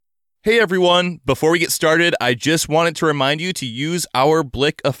Hey everyone, before we get started, I just wanted to remind you to use our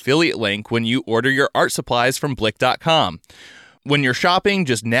Blick affiliate link when you order your art supplies from Blick.com. When you're shopping,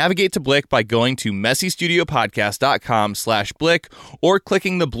 just navigate to Blick by going to messystudiopodcast.com/Blick or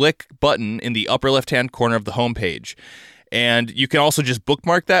clicking the Blick button in the upper left-hand corner of the homepage. And you can also just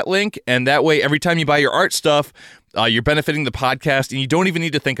bookmark that link, and that way every time you buy your art stuff, you're benefiting the podcast and you don't even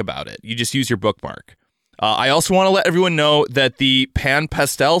need to think about it. You just use your bookmark. I also want to let everyone know that the Pan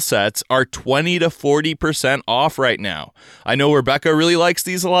Pastel sets are 20 to 40% off right now. I know Rebecca really likes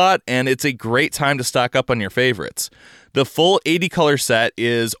these a lot, and it's a great time to stock up on your favorites. The full 80 color set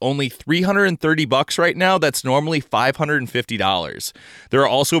is only $330 right now. That's normally $550. There are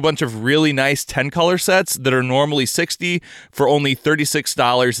also a bunch of really nice 10 color sets that are normally $60 for only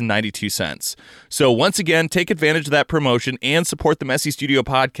 $36.92. So once again, take advantage of that promotion and support the Messy Studio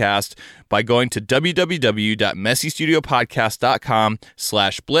Podcast by going to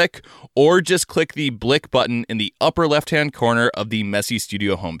www.messystudiopodcast.com/Blick or just click the Blick button in the upper left-hand corner of the Messy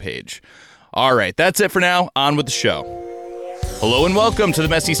Studio homepage. All right, that's it for now. On with the show. Hello and welcome to the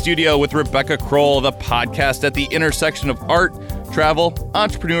Messy Studio with Rebecca Kroll, the podcast at the intersection of art, travel,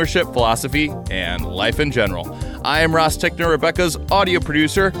 entrepreneurship, philosophy, and life in general. I am Ross Tickner, Rebecca's audio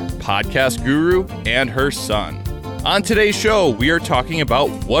producer, podcast guru, and her son. On today's show, we are talking about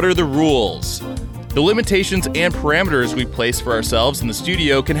what are the rules. The limitations and parameters we place for ourselves in the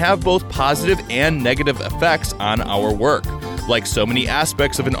studio can have both positive and negative effects on our work. Like so many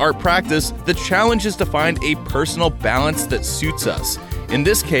aspects of an art practice, the challenge is to find a personal balance that suits us. In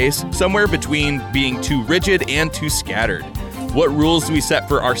this case, somewhere between being too rigid and too scattered. What rules do we set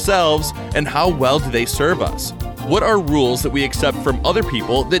for ourselves, and how well do they serve us? What are rules that we accept from other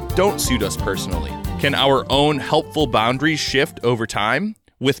people that don't suit us personally? Can our own helpful boundaries shift over time?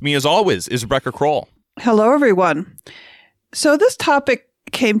 With me, as always, is Rebecca Kroll. Hello, everyone. So this topic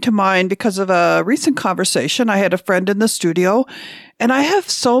came to mind because of a recent conversation. I had a friend in the studio, and I have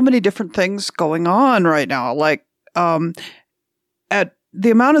so many different things going on right now. Like, at the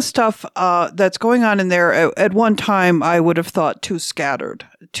amount of stuff that's going on in there, at one time I would have thought too scattered,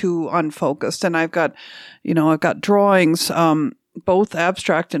 too unfocused. And I've got drawings, both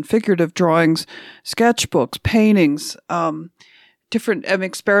abstract and figurative drawings, sketchbooks, paintings, I'm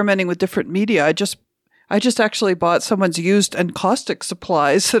experimenting with different media. I just actually bought someone's used encaustic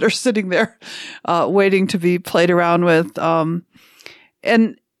supplies that are sitting there waiting to be played around with. And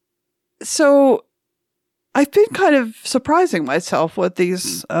so I've been kind of surprising myself with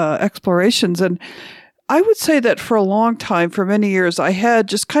these explorations. And I would say that for a long time, for many years, I had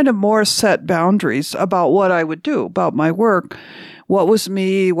just kind of more set boundaries about what I would do, about my work. What was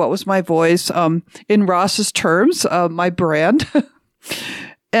me? What was my voice? In Ross's terms, my brand.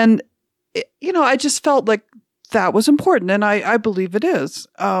 And I just felt like that was important, and I believe it is.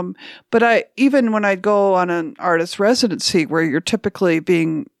 But even when I'd go on an artist residency where you're typically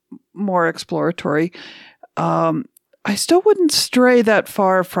being more exploratory, I still wouldn't stray that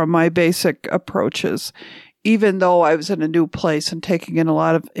far from my basic approaches, even though I was in a new place and taking in a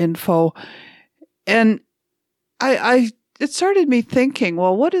lot of info. And it started me thinking,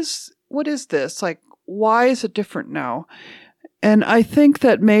 well, what is this? Like, why is it different now? And I think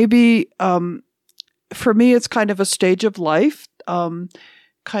that maybe, for me, it's kind of a stage of life,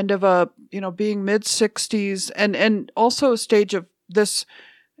 kind of a, being mid-60s and also a stage of this,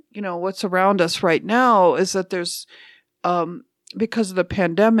 what's around us right now is that there's, because of the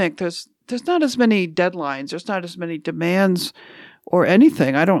pandemic, there's not as many deadlines. There's not as many demands or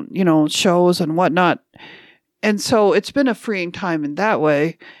anything. I don't, shows and whatnot. And so it's been a freeing time in that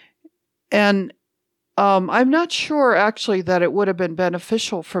way. And I'm not sure actually that it would have been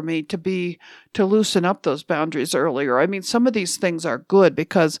beneficial for me to loosen up those boundaries earlier. I mean, some of these things are good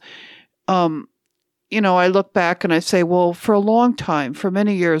because, I look back and I say, well, for a long time, for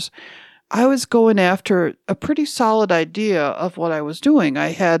many years, I was going after a pretty solid idea of what I was doing. I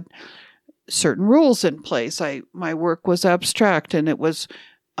had certain rules in place. My work was abstract and it was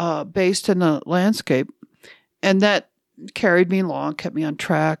based in the landscape, and that carried me along, kept me on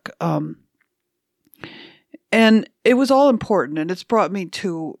track. And it was all important, and it's brought me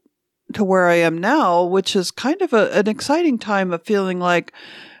to where I am now, which is kind of an exciting time of feeling like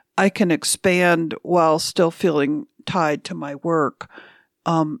I can expand while still feeling tied to my work.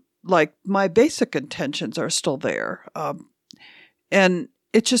 Like my basic intentions are still there. And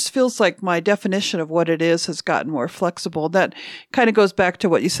it just feels like my definition of what it is has gotten more flexible. That kind of goes back to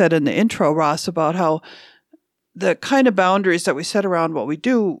what you said in the intro, Ross, about how the kind of boundaries that we set around what we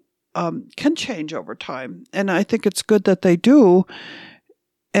do can change over time. And I think it's good that they do.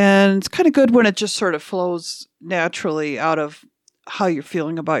 And it's kind of good when it just sort of flows naturally out of how you're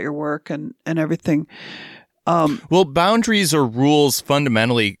feeling about your work and everything. Well, boundaries or rules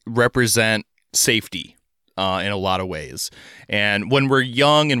fundamentally represent safety in a lot of ways. And when we're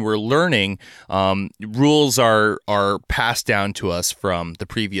young and we're learning, rules are passed down to us from the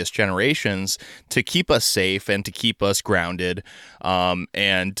previous generations to keep us safe and to keep us grounded,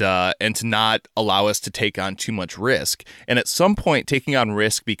 and to not allow us to take on too much risk. And at some point, taking on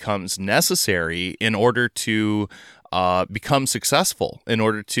risk becomes necessary in order to become successful, in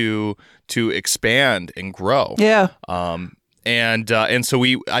order to expand and grow. Yeah. And so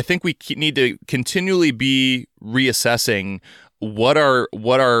I think we need to continually be reassessing what our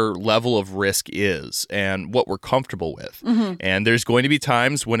level of risk is and what we're comfortable with. Mm-hmm. And there's going to be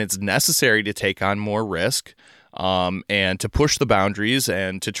times when it's necessary to take on more risk, and to push the boundaries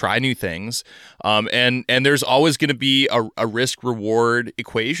and to try new things. And there's always going to be a risk reward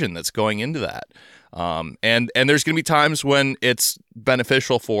equation that's going into that. And there's going to be times when it's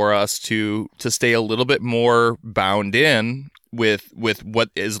beneficial for us to stay a little bit more bound in with what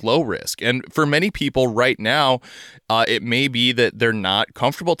is low risk. And for many people right now, it may be that they're not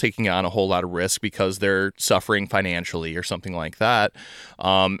comfortable taking on a whole lot of risk because they're suffering financially or something like that.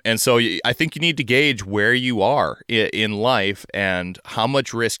 And so I think you need to gauge where you are in life and how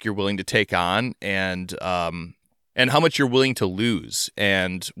much risk you're willing to take on, and how much you're willing to lose,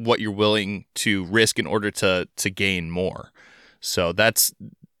 and what you're willing to risk in order to gain more. So that's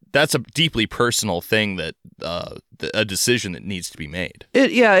a deeply personal thing, that a decision that needs to be made.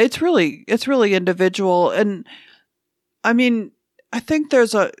 It's really individual. And I mean, I think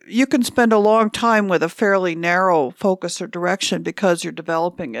you can spend a long time with a fairly narrow focus or direction because you're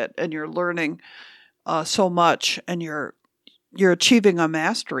developing it and you're learning so much, and you're achieving a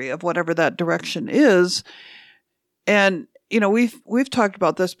mastery of whatever that direction is. And, we've talked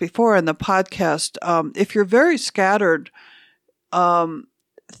about this before in the podcast. If you're very scattered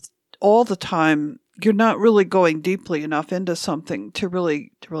all the time, you're not really going deeply enough into something to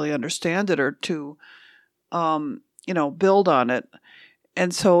really understand it, or to, build on it.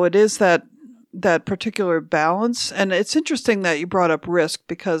 And so it is that particular balance. And it's interesting that you brought up risk,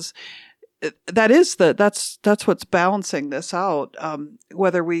 because that's what's balancing this out.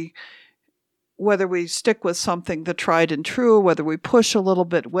 Whether we stick with something, the tried and true, whether we push a little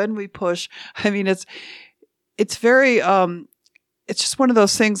bit when we push. I mean, it's very, it's just one of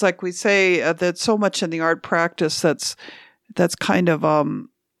those things, like we say, that's so much in the art practice that's kind of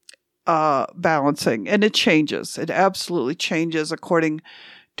balancing, and it changes. It absolutely changes according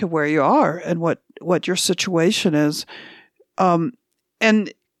to where you are and what your situation is.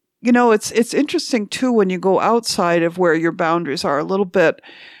 And it's interesting too, when you go outside of where your boundaries are a little bit.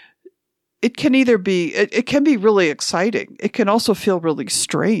 It can either be, it can be really exciting. It can also feel really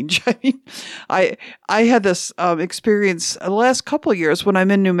strange. I mean, I had this experience the last couple of years when I'm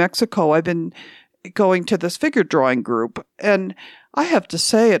in New Mexico. I've been going to this figure drawing group, and I have to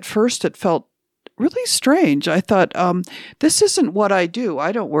say, at first it felt really strange. I thought, this isn't what I do.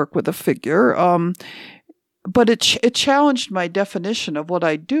 I don't work with a figure. But it challenged my definition of what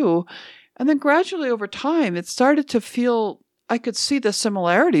I do. And then gradually over time, it started to feel, I could see the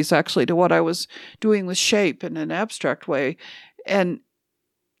similarities actually to what I was doing with shape in an abstract way. And,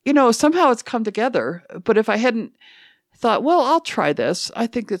 somehow it's come together. But if I hadn't thought, well, I'll try this, I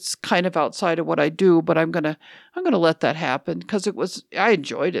think it's kind of outside of what I do, but I'm going to let that happen, because I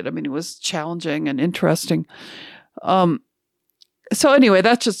enjoyed it. I mean, it was challenging and interesting. So anyway,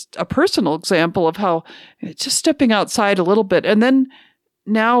 that's just a personal example of how just stepping outside a little bit. And then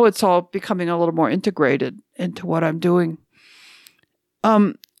now it's all becoming a little more integrated into what I'm doing.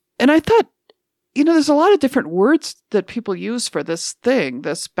 And I thought, there's a lot of different words that people use for this thing,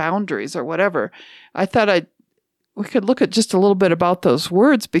 this boundaries or whatever. I thought we could look at just a little bit about those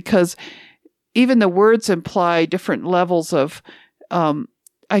words, because even the words imply different levels of,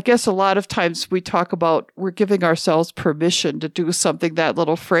 I guess a lot of times we talk about we're giving ourselves permission to do something, that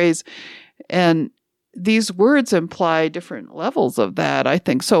little phrase. And these words imply different levels of that, I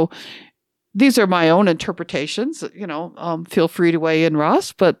think. So these are my own interpretations, feel free to weigh in,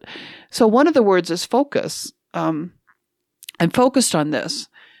 Ross. But so one of the words is focus. I'm focused on this.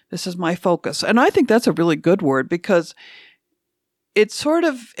 This is my focus. And I think that's a really good word, because it sort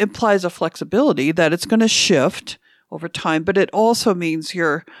of implies a flexibility that it's going to shift over time, but it also means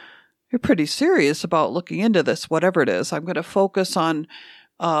you're pretty serious about looking into this, whatever it is. I'm going to focus on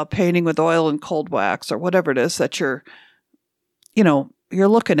painting with oil and cold wax, or whatever it is that you're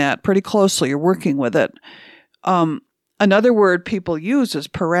looking at pretty closely. You're working with it. Another word people use is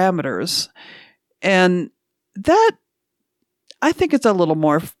parameters. And that, I think it's a little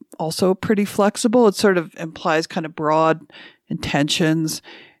more also pretty flexible. It sort of implies kind of broad intentions.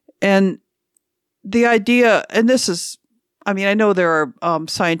 And the idea, and this is, I mean, I know there are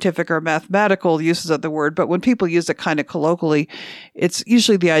scientific or mathematical uses of the word, but when people use it kind of colloquially, it's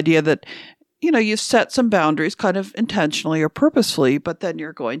usually the idea that, you set some boundaries kind of intentionally or purposefully, but then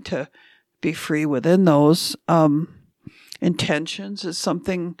you're going to be free within those. Intentions is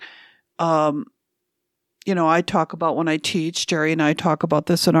something, I talk about when I teach. Jerry and I talk about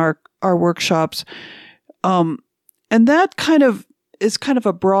this in our workshops. And that is kind of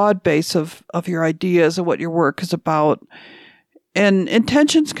a broad base of your ideas and what your work is about. And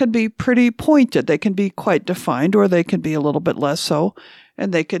intentions can be pretty pointed. They can be quite defined, or they can be a little bit less so.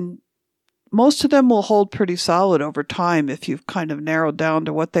 And most of them will hold pretty solid over time if you've kind of narrowed down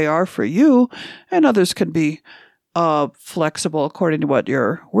to what they are for you. And others can be flexible according to what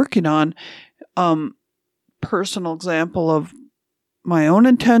you're working on. Personal example of my own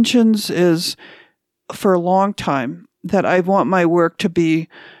intentions is, for a long time, that I want my work to be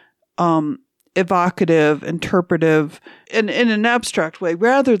evocative, interpretive, in an abstract way,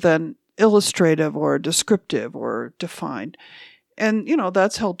 rather than illustrative or descriptive or defined. And,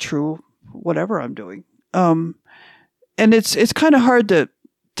 that's held true whatever I'm doing. And it's kind of hard to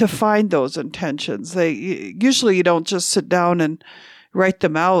find those intentions. Usually you don't just sit down and write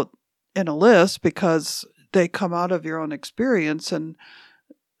them out in a list, because they come out of your own experience and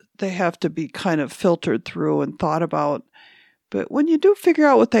they have to be kind of filtered through and thought about. But when you do figure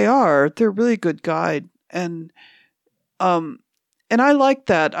out what they are, they're a really good guide. And I like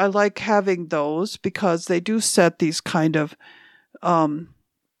that. I like having those because they do set these kind of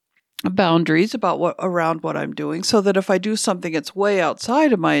boundaries around what I'm doing, so that if I do something that's way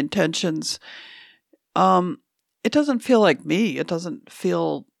outside of my intentions, it doesn't feel like me. It doesn't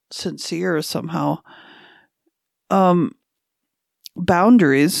feel sincere somehow.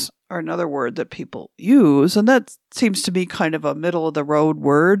 Boundaries are another word that people use, and that seems to be kind of a middle of the road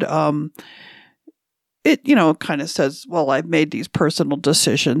word. It, kind of says, well, I've made these personal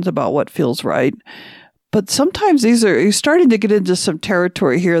decisions about what feels right. But sometimes you're starting to get into some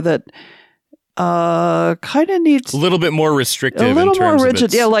territory here that kind of needs a little bit more restrictive, a little more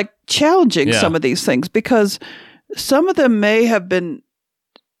rigid. Yeah, like challenging some of these things, because some of them may have been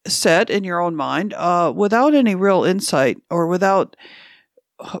set in your own mind without any real insight, or without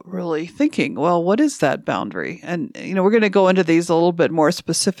really thinking, well, what is that boundary? And, we're going to go into these a little bit more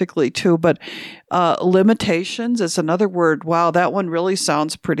specifically too, but limitations is another word. Wow, that one really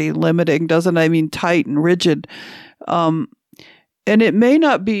sounds pretty limiting, doesn't it? I mean, tight and rigid. And it may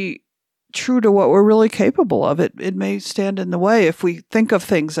not be true to what we're really capable of. It may stand in the way if we think of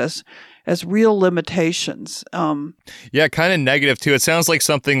things as real limitations. Yeah, kind of negative too. It sounds like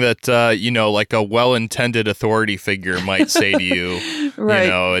something that, like a well-intended authority figure might say to you,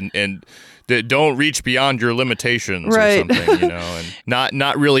 right. And don't reach beyond your limitations, right. or something, and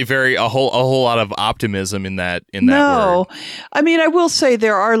not really a whole lot of optimism in that No. word. I mean, I will say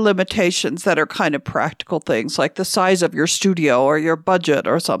there are limitations that are kind of practical things, like the size of your studio or your budget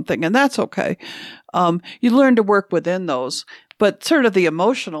or something, and that's okay. You learn to work within those. But sort of the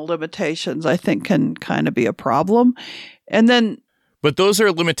emotional limitations, I think, can kind of be a problem. And then, but those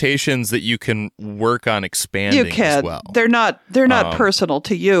are limitations that you can work on expanding as well. They're not personal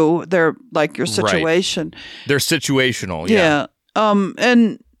to you. They're like your situation. Right. They're situational. Yeah.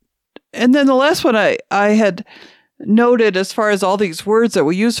 And then the last one I had noted, as far as all these words that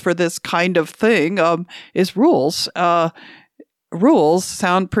we use for this kind of thing, is rules. Rules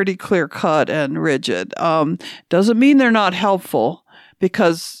sound pretty clear-cut and rigid. Doesn't mean they're not helpful,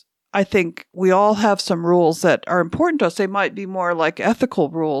 because I think we all have some rules that are important to us. They might be more like ethical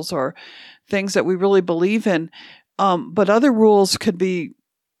rules or things that we really believe in. But other rules could be,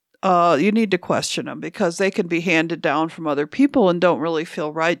 you need to question them, because they can be handed down from other people and don't really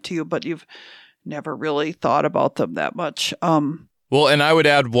feel right to you, but you've never really thought about them that much. Well, and I would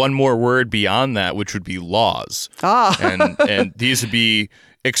add one more word beyond that, which would be laws. And these would be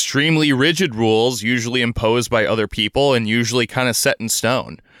extremely rigid rules, usually imposed by other people and usually kind of set in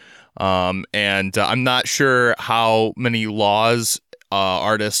stone. And I'm not sure how many laws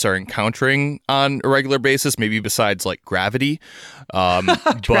artists are encountering on a regular basis, maybe besides like gravity.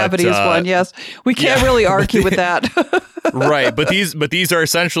 Gravity is one, yes. We can't really argue with that. Right, but these are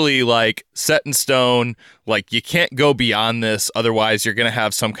essentially like set in stone. Like, you can't go beyond this, otherwise you're going to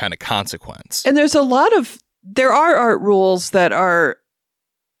have some kind of consequence. And there are art rules that are,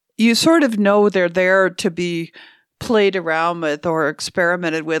 you sort of know they're there to be played around with or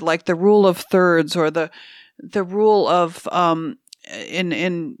experimented with, like the rule of thirds, or the rule of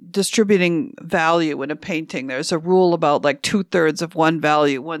in distributing value in a painting. There's a rule about like 2/3 of one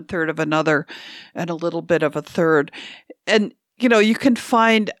value, 1/3 of another, and a little bit of a third. And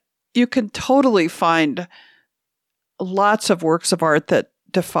you can totally find lots of works of art that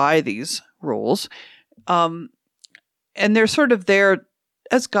defy these rules. And they're sort of there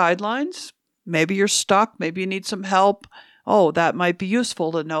as guidelines. Maybe you're stuck. Maybe you need some help. Oh, that might be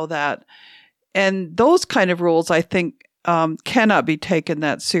useful to know that. And those kind of rules, I think, cannot be taken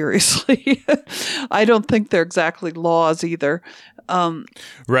that seriously. I don't think they're exactly laws either.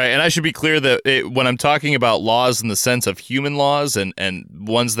 Right. And I should be clear that when I'm talking about laws in the sense of human laws and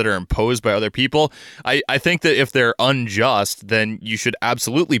ones that are imposed by other people, I think that if they're unjust, then you should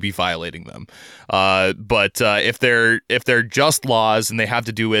absolutely be violating them. But if they're just laws and they have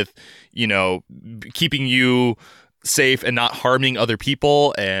to do with, keeping you safe and not harming other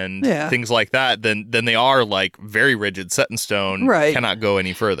people and things like that, then they are like very rigid, set in stone, right. Cannot go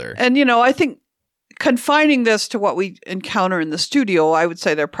any further. And, I think confining this to what we encounter in the studio, I would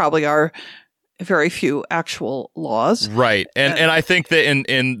say there probably are very few actual laws. Right. And I think that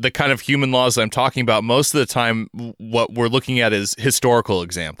in the kind of human laws I'm talking about, most of the time, what we're looking at is historical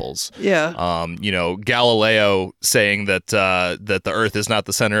examples. Yeah. Galileo saying that the Earth is not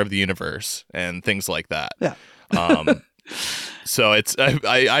the center of the universe and things like that. Yeah. So it's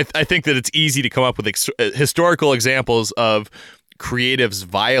I think that it's easy to come up with historical examples of creatives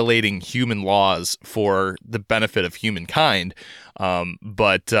violating human laws for the benefit of humankind,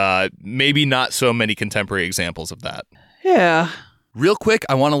 but maybe not so many contemporary examples of that. Yeah. Real quick,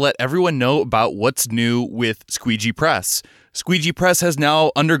 I want to let everyone know about what's new with Squeegee Press. Squeegee Press has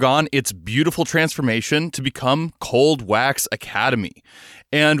now undergone its beautiful transformation to become Cold Wax Academy.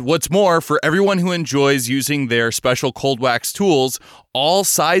 And what's more, for everyone who enjoys using their special cold wax tools, all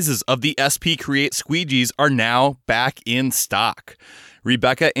sizes of the SP Create squeegees are now back in stock.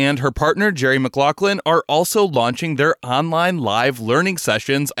 Rebecca and her partner, Jerry McLaughlin, are also launching their online live learning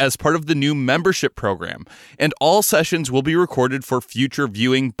sessions as part of the new membership program, and all sessions will be recorded for future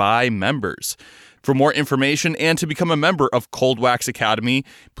viewing by members. For more information and to become a member of Cold Wax Academy,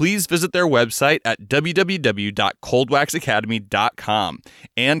 please visit their website at www.coldwaxacademy.com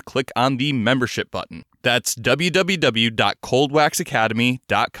and click on the membership button. That's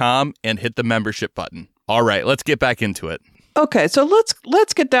www.coldwaxacademy.com and hit the membership button. All right, let's get back into it. Okay, so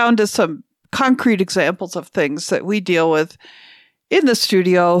let's get down to some concrete examples of things that we deal with in the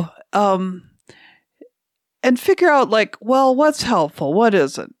studio, and figure out what's helpful, what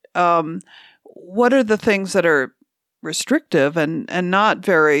isn't. What are the things that are restrictive and not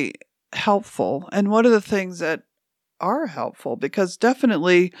very helpful? And what are the things that are helpful? Because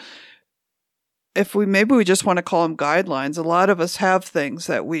definitely, maybe we just want to call them guidelines. A lot of us have things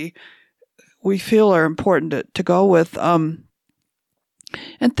that we feel are important to go with. And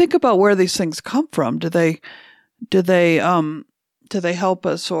think about where these things come from. Do they help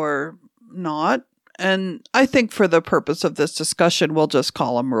us or not? And I think for the purpose of this discussion, we'll just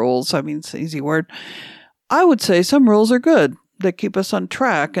call them rules. I mean, it's an easy word. I would say some rules are good. They keep us on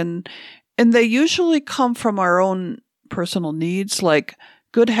track. And they usually come from our own personal needs, like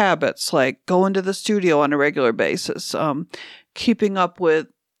good habits, like going to the studio on a regular basis, keeping up with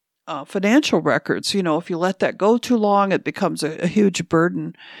financial records. If you let that go too long, it becomes a huge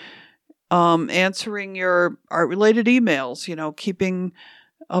burden. Answering your art-related emails, keeping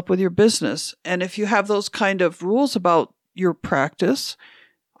up with your business. And if you have those kind of rules about your practice,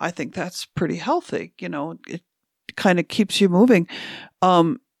 I think that's pretty healthy. It kind of keeps you moving.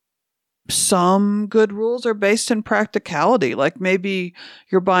 Some good rules are based in practicality, like maybe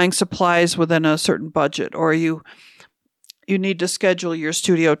you're buying supplies within a certain budget, or you need to schedule your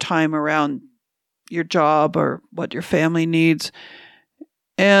studio time around your job or what your family needs.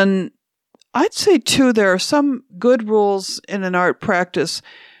 And I'd say, too, there are some good rules in an art practice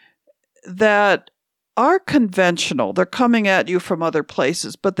that are conventional. They're coming at you from other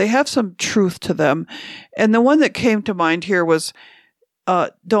places, but they have some truth to them. And the one that came to mind here was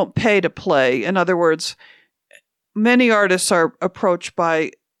don't pay to play. In other words, many artists are approached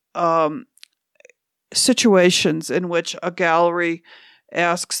by situations in which a gallery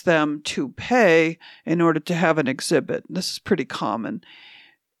asks them to pay in order to have an exhibit. This is pretty common.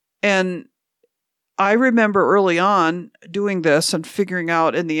 And I remember early on doing this and figuring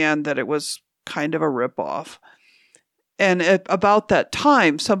out in the end that it was kind of a ripoff. And about that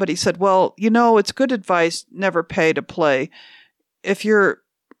time, somebody said, well, it's good advice, never pay to play. If you're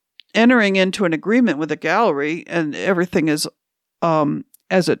entering into an agreement with a gallery and everything is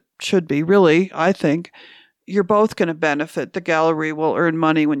as it should be, really, I think, you're both going to benefit. The gallery will earn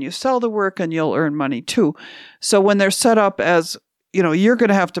money when you sell the work, and you'll earn money too. So when they're set up as, you're going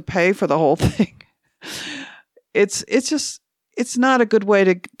to have to pay for the whole thing, it's not a good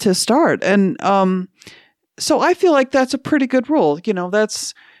way to start. And So I feel like that's a pretty good rule.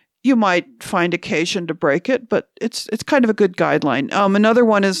 You might find occasion to break it, but it's kind of a good guideline. Another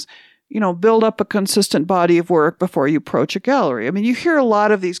one is, build up a consistent body of work before you approach a gallery. I mean, you hear a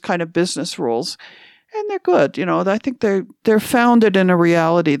lot of these kind of business rules, and they're good. I think they're founded in a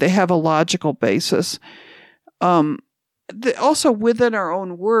reality. They have a logical basis. Also within our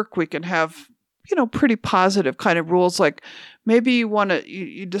own work, we can have, pretty positive kind of rules. Like maybe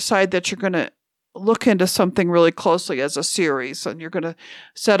you decide that you're going to look into something really closely as a series, and you're going to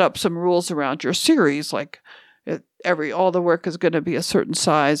set up some rules around your series, like all the work is going to be a certain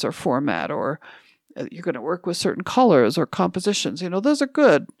size or format, or you're going to work with certain colors or compositions. Those are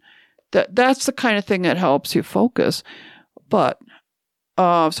good. That's the kind of thing that helps you focus. But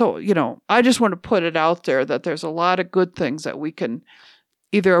I just want to put it out there that there's a lot of good things that we can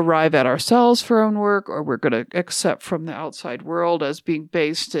either arrive at ourselves for our own work, or we're going to accept from the outside world as being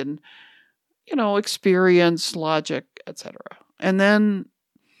based in experience, logic, etc. And then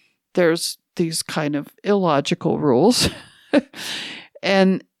there's these kind of illogical rules,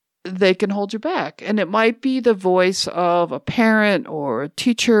 and they can hold you back. And it might be the voice of a parent or a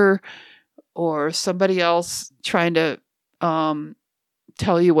teacher or somebody else trying to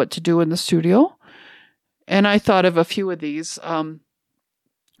tell you what to do in the studio. And I thought of a few of these,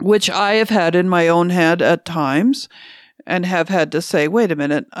 which I have had in my own head at times, and have had to say, wait a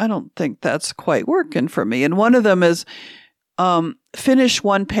minute, I don't think that's quite working for me. And one of them is finish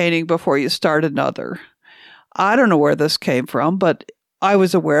one painting before you start another. I don't know where this came from, but I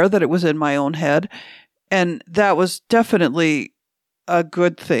was aware that it was in my own head. And that was definitely a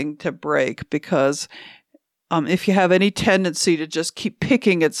good thing to break, because if you have any tendency to just keep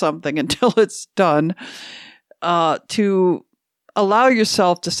picking at something until it's done, to allow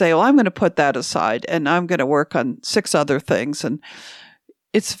yourself to say, well, I'm going to put that aside and I'm going to work on 6 other things. And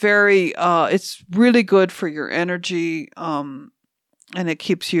it's really good for your energy. And it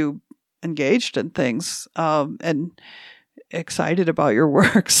keeps you engaged in things, and excited about your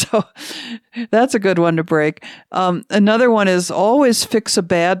work. So that's a good one to break. Another one is always fix a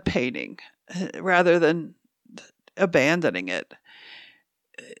bad painting rather than abandoning it.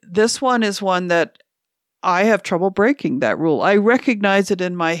 This one is one that I have trouble breaking, that rule. I recognize it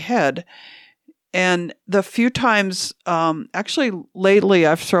in my head. And the few times, actually lately,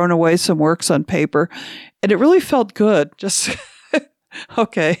 I've thrown away some works on paper, and it really felt good. Just,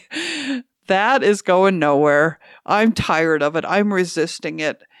 okay, that is going nowhere. I'm tired of it. I'm resisting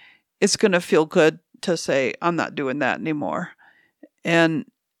it. It's going to feel good to say, I'm not doing that anymore. And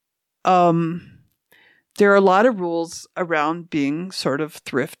there are a lot of rules around being sort of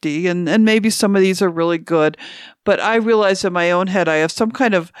thrifty, and maybe some of these are really good. But I realize in my own head, I have some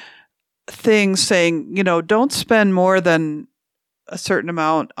kind of thing saying, don't spend more than a certain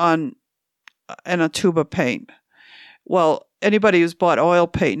amount on a tube of paint. Well, anybody who's bought oil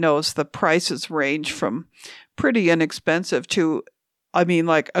paint knows the prices range from pretty inexpensive to,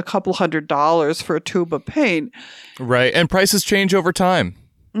 like a couple $100s for a tube of paint. Right. And prices change over time.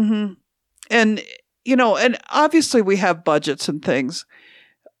 Mm-hmm. And, and obviously we have budgets and things,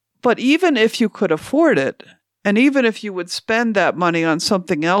 but even if you could afford it, and even if you would spend that money on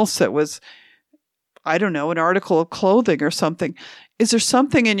something else that was, I don't know, an article of clothing or something, is there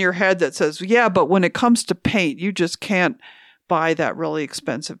something in your head that says, yeah, but when it comes to paint, you just can't buy that really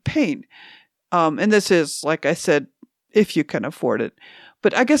expensive paint? And this is, like I said, if you can afford it.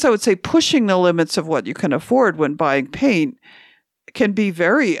 But I guess I would say pushing the limits of what you can afford when buying paint can be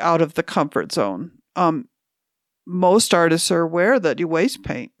very out of the comfort zone. Most artists are aware that you waste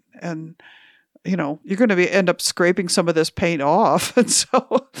paint, and you're going to end up scraping some of this paint off. And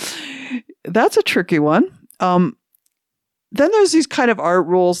so that's a tricky one. Then there's these kind of art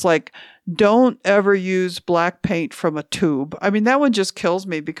rules, like don't ever use black paint from a tube. That one just kills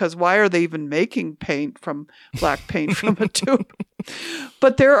me, because why are they even making black paint from a tube?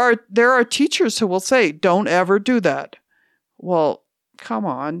 But there are teachers who will say, don't ever do that. Well, come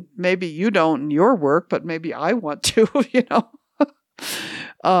on. Maybe you don't in your work, but maybe I want to,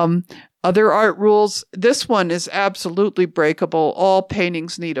 Other art rules. This one is absolutely breakable. All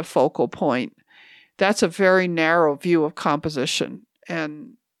paintings need a focal point. That's a very narrow view of composition.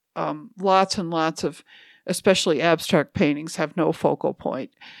 And lots and lots of, especially abstract paintings, have no focal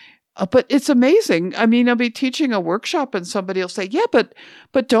point. But it's amazing. I'll be teaching a workshop and somebody will say, yeah, but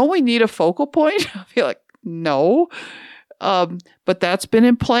don't we need a focal point? I'll be like, no. But that's been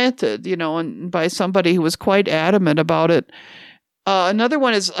implanted, and by somebody who was quite adamant about it. Another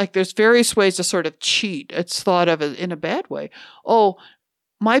one is like there's various ways to sort of cheat. It's thought of in a bad way. Oh,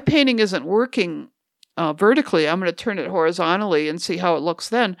 my painting isn't working vertically. I'm going to turn it horizontally and see how it looks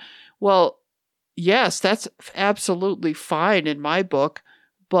then. Well, yes, that's absolutely fine in my book.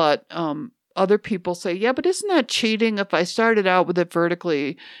 But other people say, yeah, but isn't that cheating? If I started out with it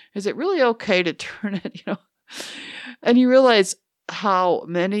vertically, is it really okay to turn it, And you realize how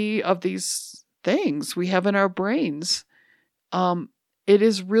many of these things we have in our brains. It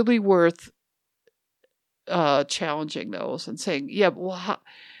is really worth challenging those and saying, yeah, well,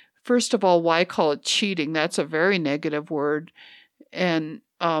 first of all, why call it cheating? That's a very negative word. And,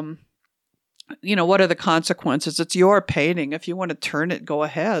 what are the consequences? It's your painting. If you want to turn it, go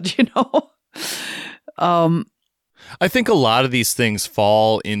ahead, I think a lot of these things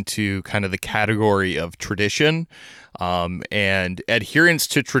fall into kind of the category of tradition, and adherence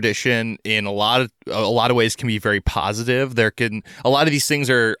to tradition in a lot of ways can be very positive. A lot of these things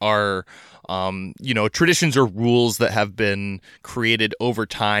are traditions or rules that have been created over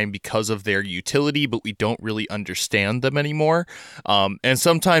time because of their utility, but we don't really understand them anymore. And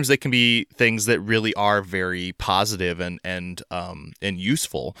sometimes they can be things that really are very positive and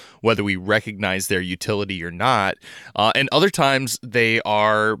useful, whether we recognize their utility or not. And other times they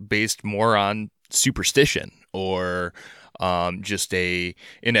are based more on superstition or just an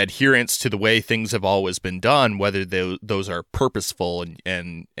adherence to the way things have always been done, whether those are purposeful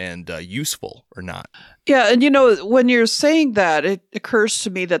and useful or not. Yeah, and when you're saying that, it occurs to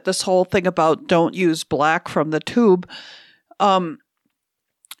me that this whole thing about don't use black from the tube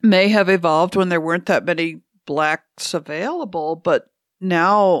may have evolved when there weren't that many blacks available, but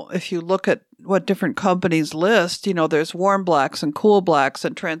now if you look at what different companies list, there's warm blacks and cool blacks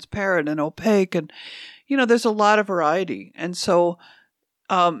and transparent and opaque, and there's a lot of variety. And so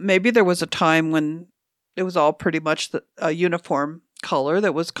maybe there was a time when it was all pretty much a uniform color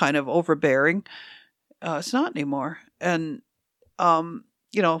that was kind of overbearing. It's not anymore. And,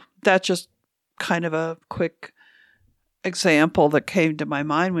 that's just kind of a quick example that came to my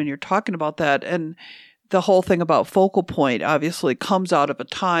mind when you're talking about that. And the whole thing about focal point obviously comes out of a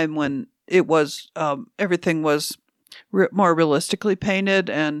time when it was everything was more realistically painted,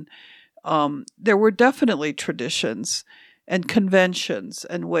 and there were definitely traditions and conventions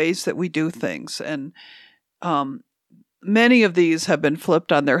and ways that we do things. And many of these have been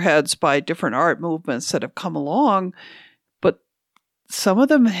flipped on their heads by different art movements that have come along, but some of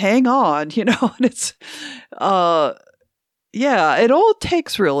them hang on, and it's, it all it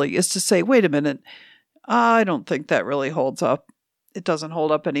takes really is to say, wait a minute, I don't think that really holds up. It doesn't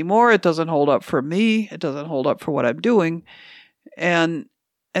hold up anymore. It doesn't hold up for me. It doesn't hold up for what I'm doing. And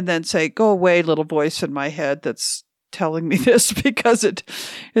then say, go away, little voice in my head that's telling me this, because it's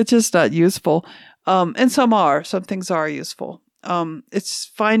just not useful. And some things are useful. It's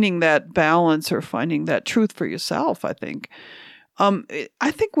finding that balance or finding that truth for yourself, I think.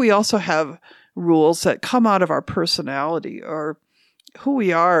 I think we also have rules that come out of our personality or who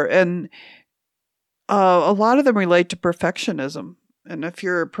we are. And a lot of them relate to perfectionism. And if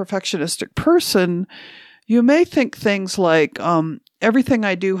you're a perfectionistic person, you may think things like, everything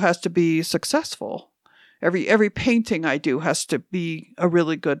I do has to be successful. Every painting I do has to be a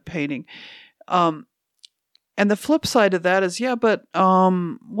really good painting. And the flip side of that is, but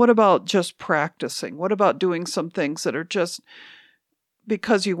what about just practicing? What about doing some things that are just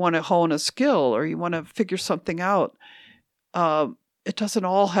because you want to hone a skill or you want to figure something out? It doesn't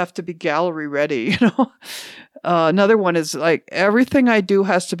all have to be gallery ready, Another one is like, everything I do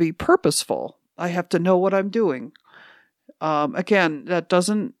has to be purposeful. I have to know what I'm doing. Again, that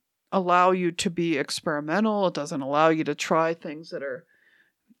doesn't allow you to be experimental. It doesn't allow you to try things that are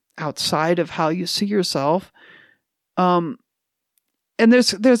outside of how you see yourself. And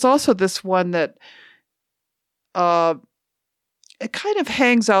there's also this one that it kind of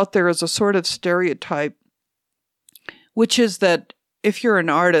hangs out there as a sort of stereotype, which is that if you're an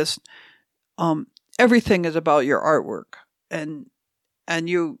artist, everything is about your artwork, and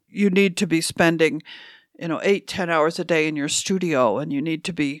you need to be spending 8-10 hours a day in your studio, and you need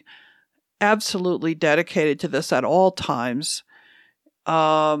to be absolutely dedicated to this at all times.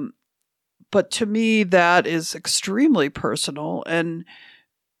 But to me, that is extremely personal and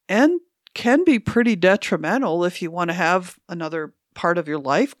can be pretty detrimental if you want to have another part of your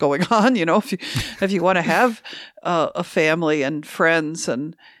life going on. If you want to have a family and friends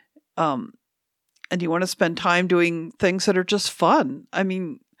and you want to spend time doing things that are just fun. I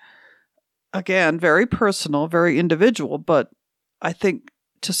mean, again, very personal, very individual, but I think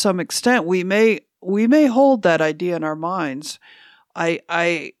to some extent we may hold that idea in our minds.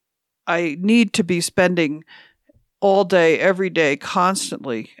 I need to be spending all day, every day,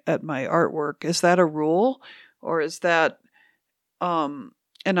 constantly at my artwork. Is that a rule, or is that an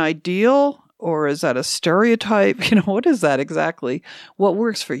ideal, or is that a stereotype? What is that exactly? What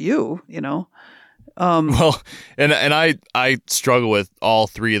works for you? Well, and I struggle with all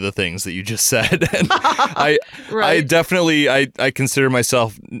three of the things that you just said. And I definitely consider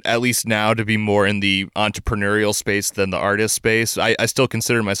myself, at least now, to be more in the entrepreneurial space than the artist space. I still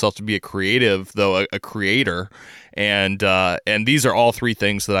consider myself to be a creative, though a creator. And these are all three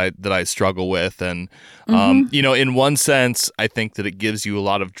things that I struggle with. And in one sense, I think that it gives you a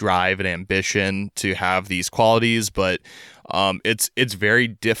lot of drive and ambition to have these qualities, but it's very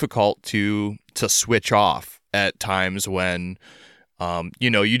difficult to switch off at times when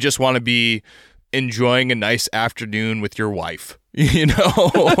you just want to be enjoying a nice afternoon with your wife,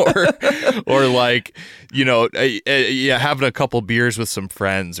 or like, having a couple beers with some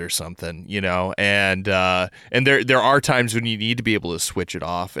friends or something, and there are times when you need to be able to switch it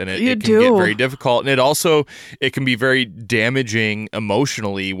off, and it can get very difficult. And it can be very damaging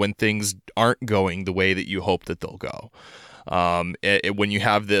emotionally when things aren't going the way that you hope that they'll go. When you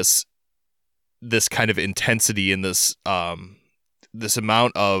have this kind of intensity and this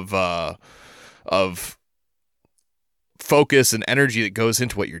amount of focus and energy that goes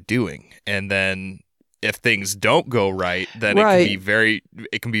into what you're doing, and then if things don't go right, then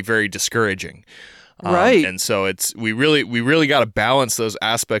it can be very discouraging. Right. And so we really got to balance those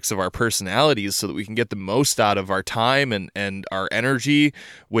aspects of our personalities so that we can get the most out of our time and our energy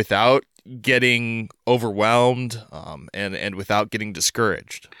without getting overwhelmed, and without getting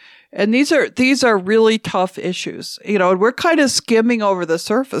discouraged. And these are really tough issues, and we're kind of skimming over the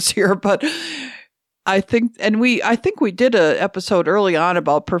surface here, but I think we did an episode early on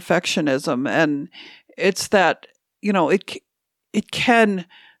about perfectionism, and it's that, it can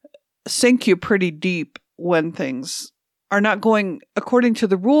sink you pretty deep when things are not going according to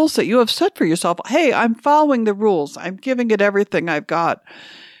the rules that you have set for yourself. Hey, I'm following the rules. I'm giving it everything I've got,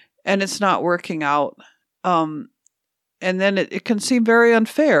 and it's not working out. And then it can seem very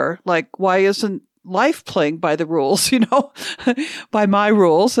unfair. Like, why isn't life playing by the rules, by my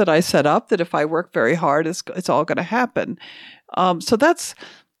rules that I set up, that if I work very hard, it's all going to happen. So that's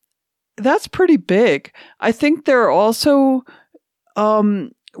pretty big. I think there are also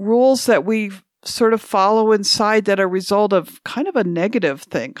rules that we sort of follow inside that are a result of kind of a negative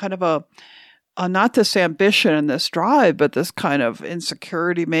thing, kind of a not this ambition and this drive, but this kind of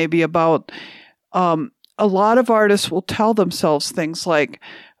insecurity maybe about, a lot of artists will tell themselves things like,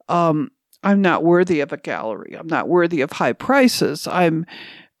 I'm not worthy of a gallery. I'm not worthy of high prices.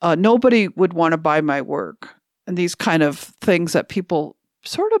 Nobody would want to buy my work. And these kind of things that people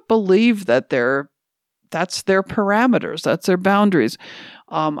sort of believe that that's their parameters, that's their boundaries.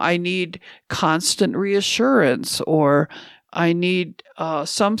 I need constant reassurance, or I need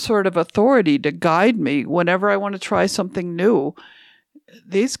some sort of authority to guide me whenever I want to try something new.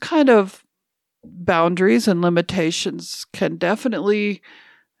 These kind of boundaries and limitations they're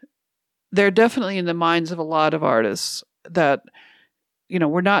definitely in the minds of a lot of artists that,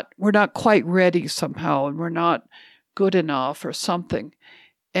 we're not quite ready somehow, and we're not good enough or something.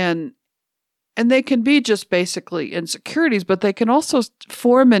 And they can be just basically insecurities, but they can also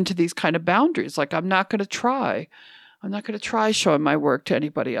form into these kind of boundaries. Like, I'm not going to try showing my work to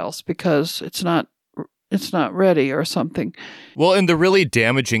anybody else because it's not ready or something. Well, and the really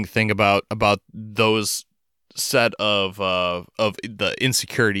damaging thing about those set of the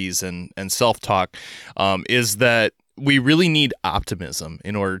insecurities and self-talk is that we really need optimism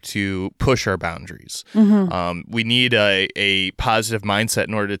in order to push our boundaries. Mm-hmm. We need a positive mindset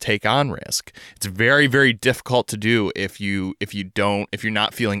in order to take on risk. It's very, very difficult to do if you're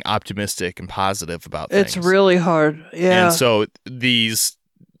not feeling optimistic and positive about things. It's really hard. Yeah. And so these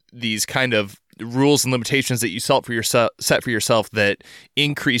kind of rules and limitations that you set for yourself that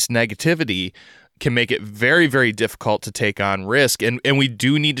increase negativity can make it very, very difficult to take on risk. And we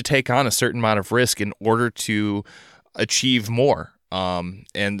do need to take on a certain amount of risk in order to achieve more. And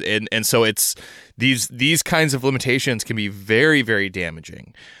so it's these kinds of limitations can be very, very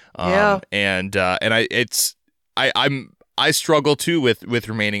damaging. Yeah. I struggle too with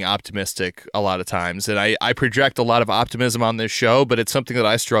remaining optimistic a lot of times, and I project a lot of optimism on this show, but it's something that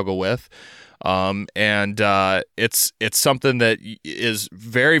I struggle with. It's something that is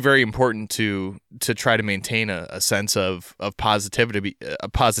very, very important to try to maintain a sense of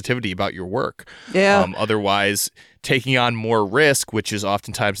positivity about your work. Yeah. Otherwise, taking on more risk, which is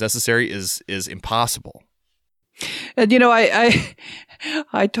oftentimes necessary, is impossible. And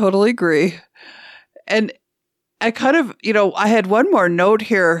I totally agree. And I kind of, I had one more note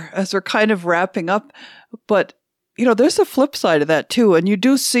here as we're kind of wrapping up, but there's a flip side of that too, and you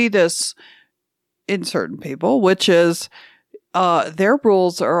do see this in certain people, which is their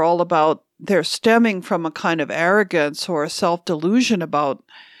rules are all about, they're stemming from a kind of arrogance or a self-delusion about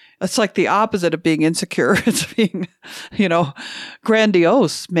It's like the opposite of being insecure. It's being,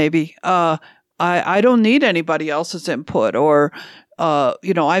 grandiose, maybe. I don't need anybody else's input, or,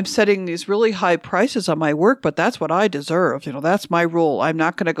 I'm setting these really high prices on my work, but that's what I deserve. That's my rule. I'm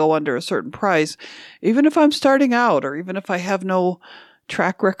not going to go under a certain price, even if I'm starting out, or even if I have no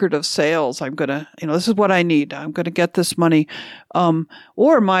track record of sales. I'm going to, this is what I need. I'm going to get this money.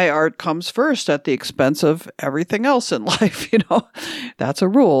 Or my art comes first at the expense of everything else in life. That's a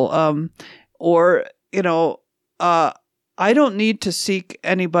rule. I don't need to seek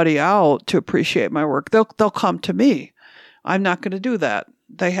anybody out to appreciate my work. They'll come to me. I'm not going to do that.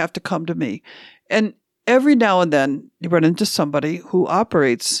 They have to come to me. And every now and then you run into somebody who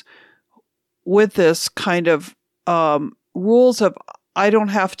operates with this kind of rules of, I don't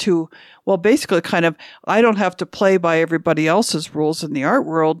have to play by everybody else's rules in the art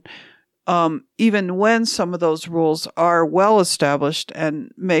world, even when some of those rules are well established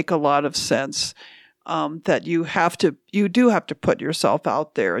and make a lot of sense. That you do have to put yourself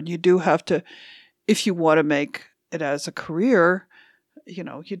out there, and you do have to, if you want to make it as a career,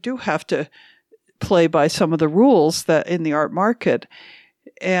 you do have to play by some of the rules that in the art market.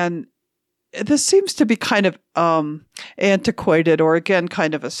 And this seems to be kind of antiquated, or again,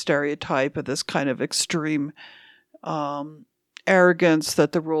 kind of a stereotype of this kind of extreme arrogance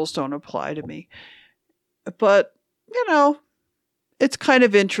that the rules don't apply to me. But, it's kind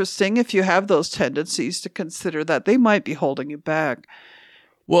of interesting if you have those tendencies to consider that they might be holding you back.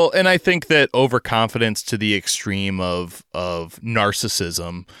 Well, and I think that overconfidence to the extreme of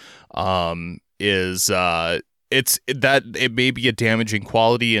narcissism it may be a damaging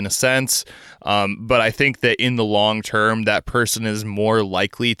quality in a sense, but I think that in the long term, that person is more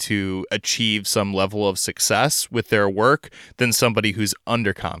likely to achieve some level of success with their work than somebody who's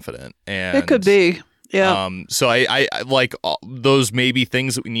underconfident. And it could be. Yeah. So I like those may be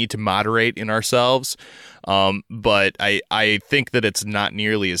things that we need to moderate in ourselves. But I think that it's not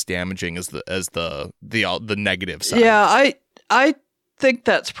nearly as damaging as the negative side. Yeah. I think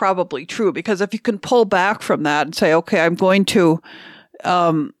that's probably true, because if you can pull back from that and say, okay, I'm going to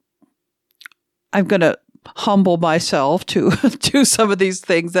humble myself to do some of these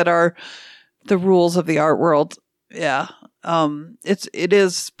things that are the rules of the art world. Yeah. It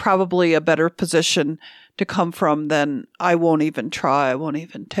is probably a better position to come from than I won't even try. I won't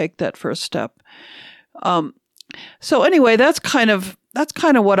even take that first step. So anyway, that's kind of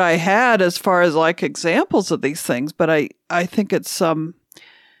what I had as far as like examples of these things. But I think it's a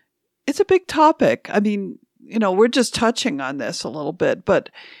big topic. I mean, we're just touching on this a little bit, but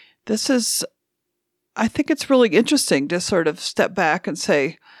I think it's really interesting to sort of step back and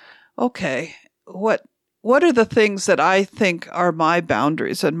say, okay, what are the things that I think are my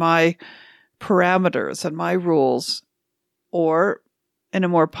boundaries and my parameters and my rules, or in a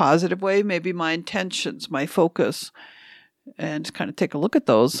more positive way, maybe my intentions, my focus, and kind of take a look at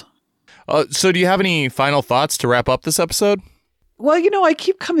those. So do you have any final thoughts to wrap up this episode? Well, I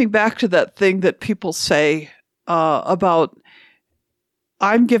keep coming back to that thing that people say about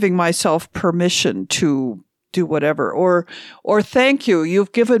I'm giving myself permission to do whatever, or thank you,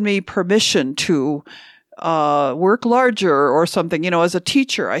 you've given me permission to work larger or something. As a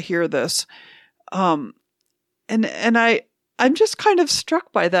teacher, I hear this. And I'm just kind of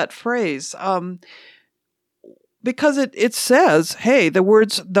struck by that phrase. Because it says, hey,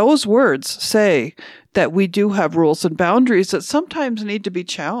 those words say that we do have rules and boundaries that sometimes need to be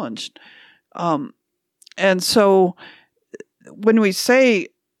challenged. And so when we say,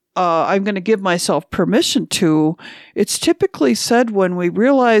 I'm going to give myself permission to, it's typically said when we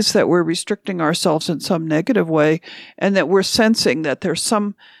realize that we're restricting ourselves in some negative way, and that we're sensing that there's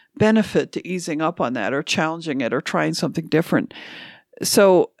some benefit to easing up on that, or challenging it, or trying something different.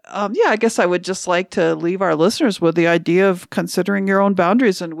 So, I guess I would just like to leave our listeners with the idea of considering your own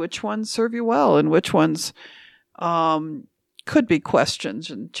boundaries and which ones serve you well and which ones could be questioned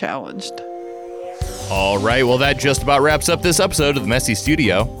and challenged. All right, well, that just about wraps up this episode of The Messy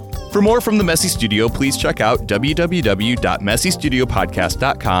Studio. For more from The Messy Studio, please check out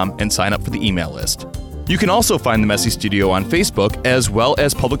www.messystudiopodcast.com and sign up for the email list. You can also find The Messy Studio on Facebook, as well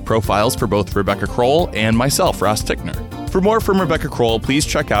as public profiles for both Rebecca Kroll and myself, Ross Tickner. For more from Rebecca Kroll, please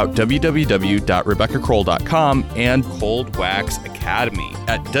check out www.rebeccakroll.com and Cold Wax Academy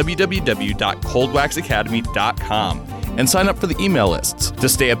at www.coldwaxacademy.com. And sign up for the email lists to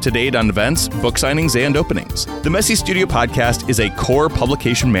stay up to date on events, book signings, and openings. The Messy Studio Podcast is a core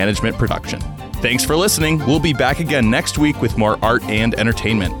publication management production. Thanks for listening. We'll be back again next week with more art and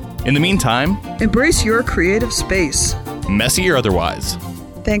entertainment. In the meantime, embrace your creative space, messy or otherwise.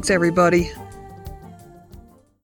 Thanks, everybody.